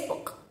on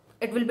Facebook.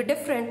 It will be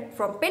different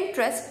from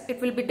Pinterest. It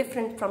will be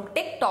different from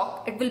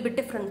TikTok. It will be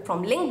different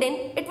from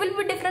LinkedIn. It will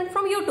be different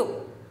from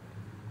YouTube.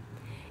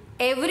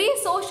 Every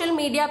social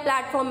media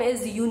platform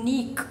is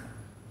unique.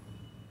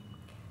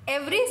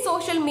 Every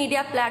social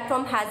media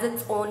platform has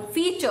its own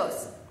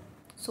features.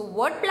 So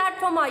what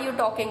platform are you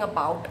talking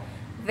about?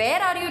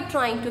 Where are you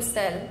trying to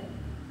sell?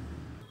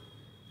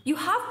 You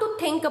have to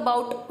think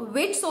about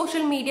which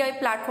social media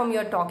platform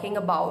you're talking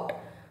about.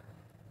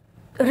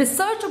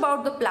 Research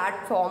about the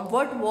platform,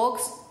 what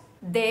works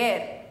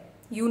there.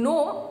 You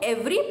know,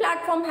 every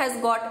platform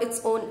has got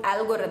its own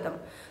algorithm.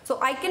 So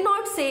I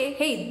cannot say,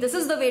 hey, this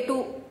is the way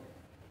to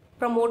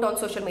promote on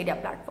social media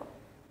platform.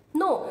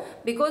 No,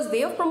 because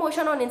way of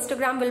promotion on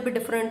Instagram will be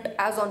different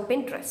as on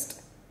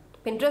Pinterest.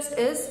 Pinterest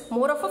is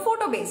more of a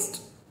photo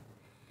based.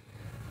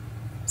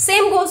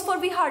 Same goes for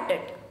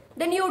VHearted,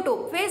 then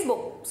YouTube,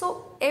 Facebook.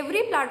 So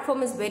every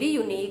platform is very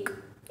unique.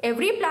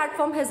 Every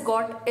platform has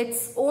got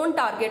its own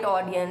target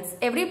audience.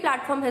 Every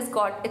platform has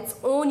got its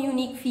own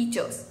unique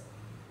features.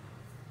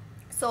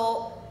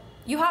 So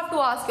you have to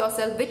ask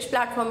yourself which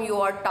platform you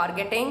are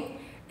targeting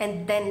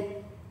and then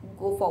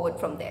go forward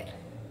from there.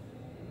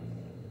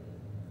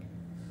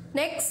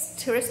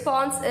 Next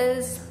response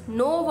is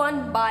no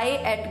one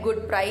buy at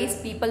good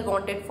price, people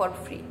want it for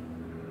free.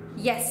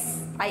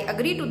 Yes, I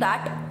agree to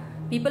that.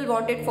 People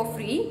want it for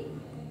free.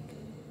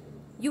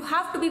 You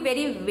have to be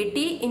very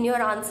witty in your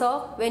answer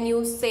when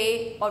you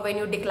say or when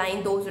you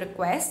decline those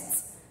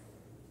requests.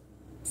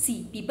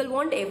 See, people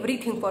want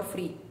everything for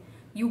free.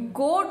 You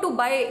go to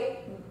buy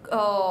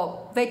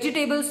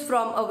vegetables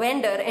from a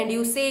vendor and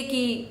you say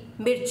कि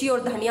मिर्ची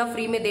और धनिया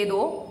free में दे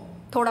दो,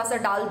 थोड़ा सा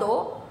डाल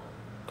दो.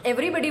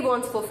 Everybody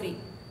wants for free.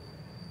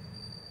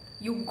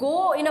 You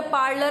go in a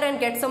parlor and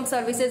get some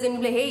services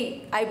and say,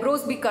 hey,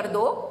 eyebrows bhi kar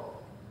do.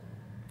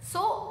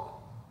 So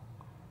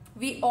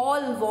we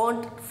all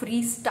want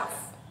free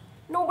stuff.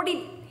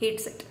 Nobody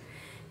hates it.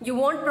 You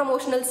want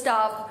promotional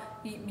stuff.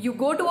 You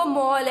go to a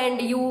mall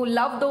and you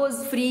love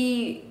those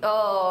free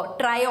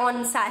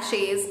try-on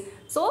sachets.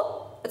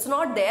 So it's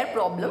not their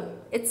problem.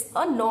 It's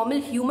a normal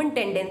human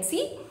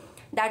tendency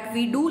that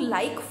we do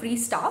like free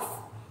stuff.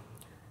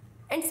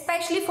 And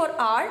especially for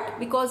art,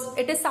 because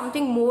it is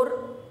something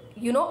more,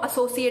 you know,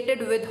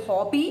 associated with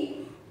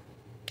hobby.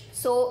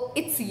 So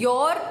it's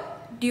your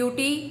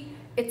duty,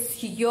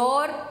 it's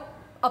your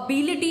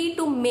ability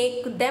to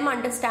make them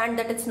understand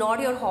that it's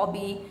not your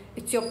hobby,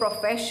 it's your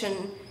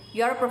profession.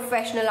 You're a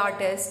professional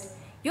artist,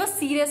 you're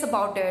serious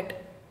about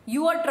it,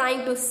 you are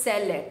trying to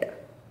sell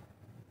it.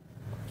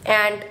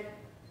 And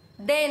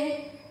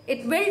then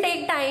it will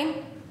take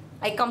time.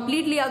 I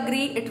completely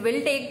agree, it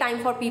will take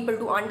time for people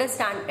to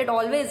understand. It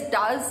always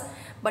does,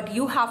 but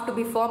you have to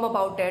be firm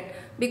about it.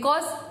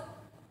 Because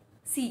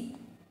see,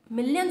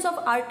 millions of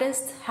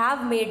artists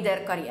have made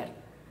their career.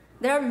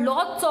 There are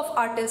lots of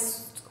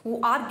artists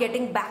who are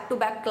getting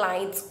back-to-back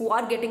clients, who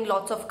are getting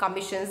lots of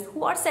commissions,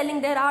 who are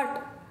selling their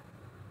art.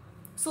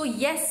 So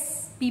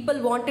yes, people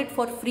want it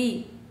for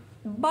free,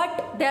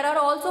 but there are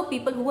also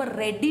people who are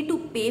ready to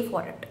pay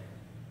for it.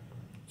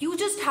 You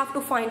just have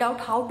to find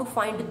out how to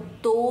find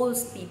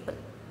those people.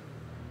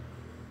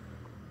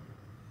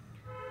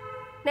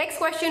 Next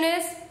question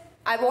is,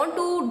 I want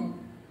to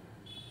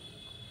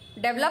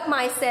develop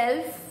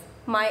myself,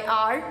 my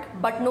art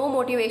but no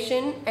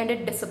motivation and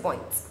it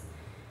disappoints.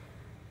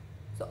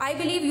 So I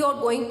believe you are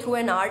going through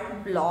an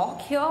art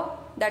block here,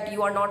 that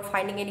you are not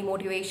finding any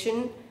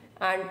motivation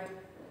and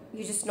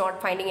you're just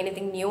not finding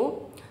anything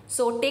new.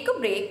 So take a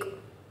break,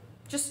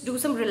 just do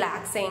some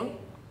relaxing.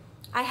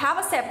 I have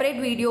a separate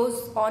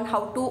videos on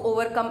how to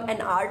overcome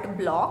an art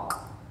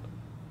block.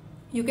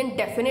 You can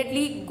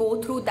definitely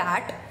go through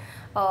that.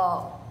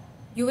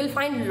 You will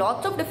find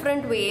lots of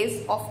different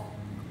ways of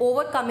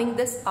overcoming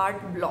this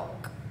art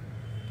block.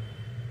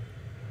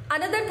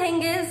 Another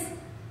thing is,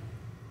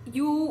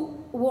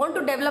 you want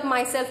to develop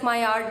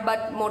my art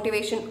but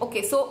motivation.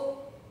 Okay, so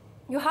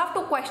you have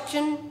to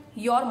question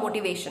your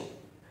motivation.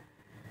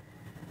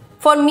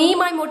 For me,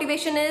 my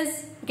motivation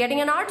is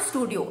getting an art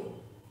studio,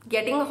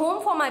 getting a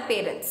home for my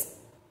parents.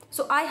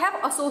 So I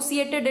have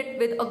associated it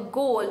with a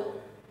goal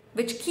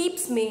which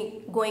keeps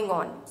me going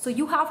on. So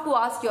you have to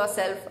ask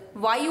yourself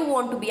why you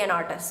want to be an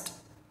artist.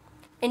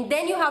 And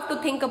then you have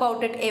to think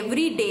about it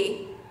every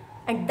day,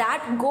 and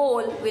that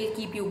goal will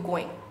keep you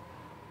going.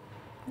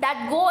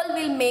 That goal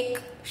will make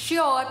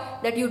sure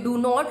that you do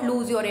not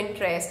lose your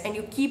interest and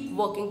you keep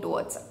working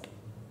towards it.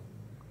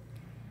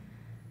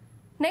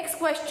 Next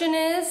question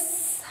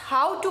is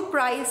how to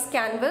price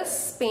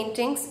canvas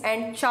paintings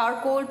and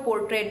charcoal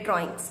portrait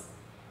drawings.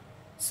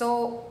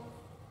 So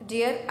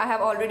dear, I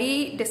have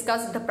already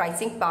discussed the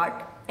pricing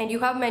part and you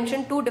have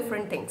mentioned two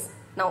different things.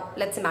 Now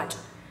let's imagine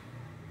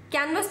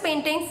canvas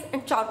paintings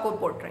and charcoal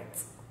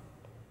portraits.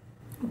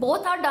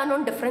 Both are done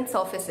on different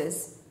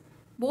surfaces.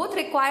 Both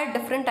require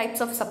different types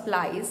of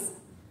supplies.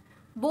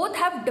 Both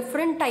have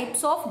different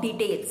types of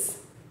details.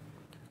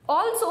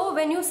 Also,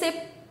 when you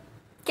say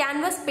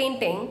canvas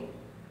painting,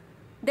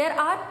 there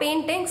are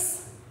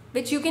paintings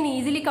which you can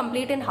easily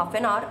complete in half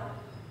an hour.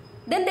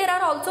 Then there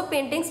are also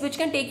paintings which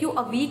can take you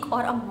a week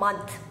or a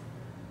month.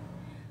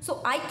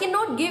 So I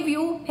cannot give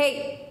you,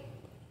 hey,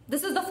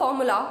 this is the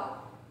formula,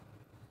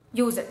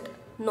 use it.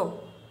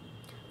 No.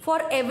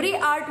 For every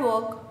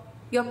artwork,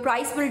 your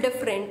price will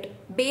different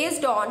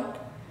based on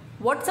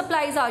what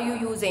supplies are you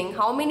using,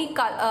 how many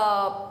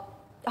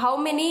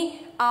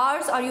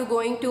hours are you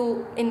going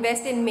to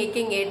invest in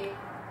making it,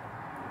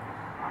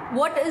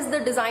 what is the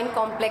design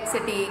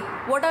complexity,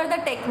 what are the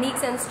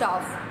techniques and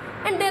stuff,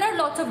 and there are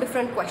lots of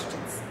different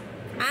questions,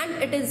 and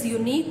it is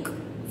unique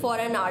for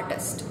an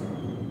artist.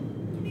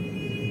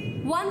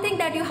 One thing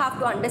that you have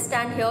to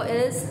understand here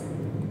is,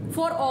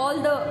 for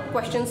all the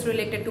questions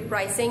related to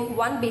pricing,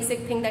 one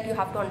basic thing that you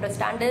have to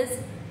understand is,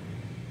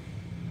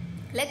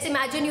 let's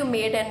imagine you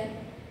made a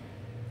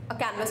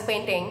canvas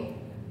painting.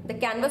 The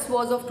canvas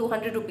was of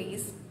 200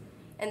 rupees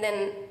and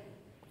then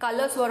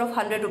colors were of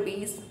 100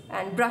 rupees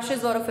and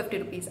brushes were of 50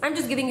 rupees. I'm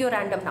just giving you a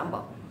random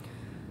number.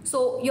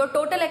 So your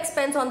total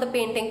expense on the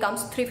painting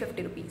comes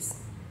 350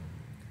 rupees.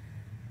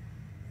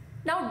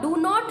 Now do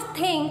not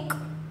think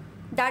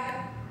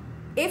that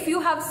if you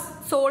have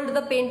sold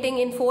the painting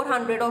in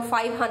 400 or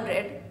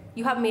 500,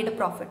 you have made a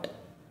profit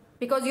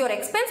because your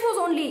expense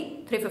was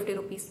only 350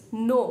 rupees.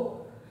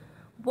 No.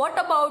 What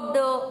about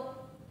the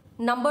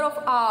number of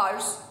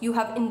hours you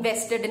have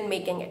invested in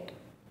making it?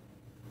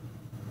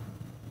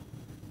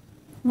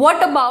 What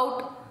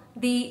about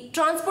the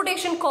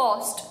transportation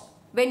cost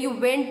when you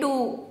went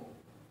to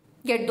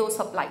get those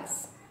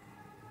supplies?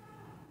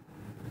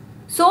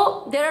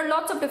 So there are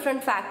lots of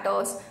different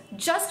factors.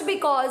 Just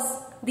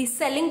because the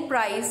selling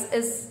price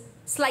is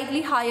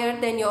slightly higher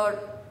than your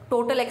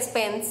total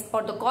expense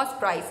or the cost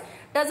price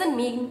doesn't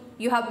mean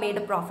you have made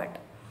a profit.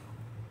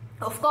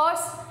 Of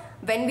course,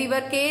 when we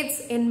were kids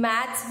in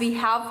maths, we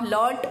have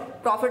learnt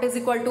profit is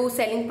equal to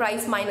selling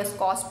price minus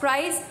cost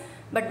price.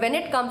 But when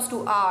it comes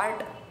to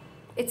art,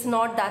 it's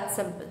not that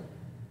simple.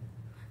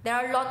 There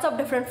are lots of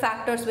different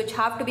factors which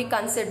have to be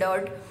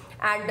considered.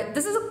 And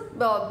this is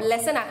a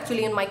lesson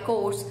actually in my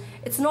course.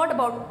 It's not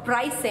about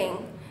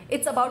pricing.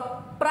 It's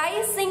about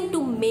pricing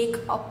to make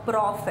a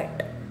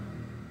profit.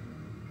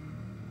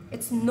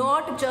 It's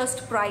not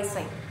just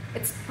pricing.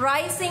 It's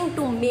pricing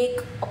to make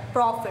a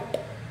profit.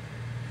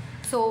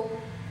 So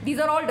these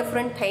are all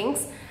different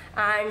things,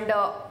 and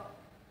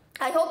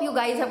I hope you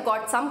guys have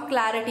got some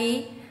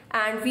clarity,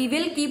 and we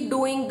will keep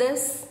doing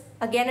this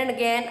again and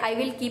again. I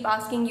will keep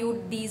asking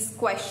you these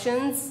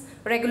questions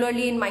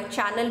regularly in my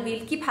channel.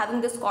 We'll keep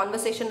having this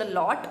conversation a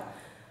lot.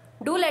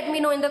 Do let me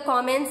know in the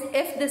comments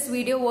if this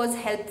video was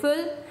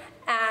helpful,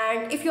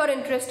 and if you are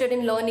interested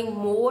in learning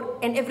more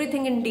and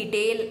everything in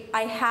detail,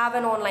 I have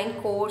an online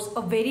course,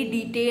 a very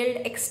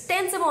detailed,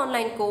 extensive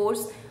online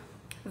course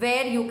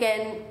where you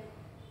can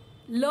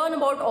learn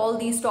about all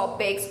these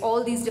topics,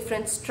 all these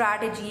different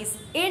strategies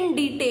in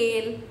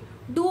detail,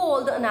 do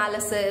all the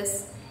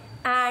analysis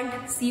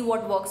and see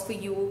what works for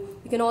you.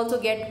 You can also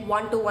get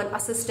one-to-one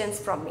assistance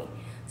from me.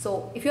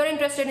 So if you're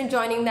interested in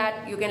joining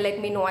that, you can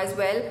let me know as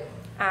well.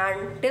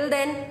 And till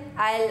then,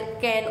 I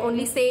can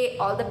only say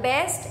all the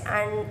best,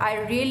 and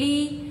I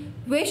really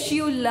wish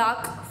you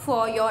luck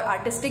for your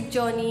artistic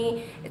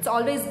journey. It's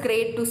always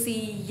great to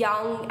see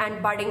young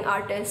and budding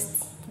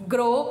artists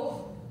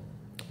grow,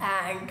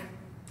 and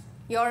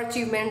your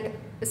achievement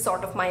is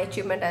sort of my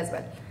achievement as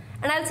well.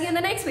 and I'll see you in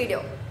the next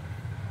video.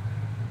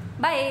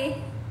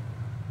 Bye.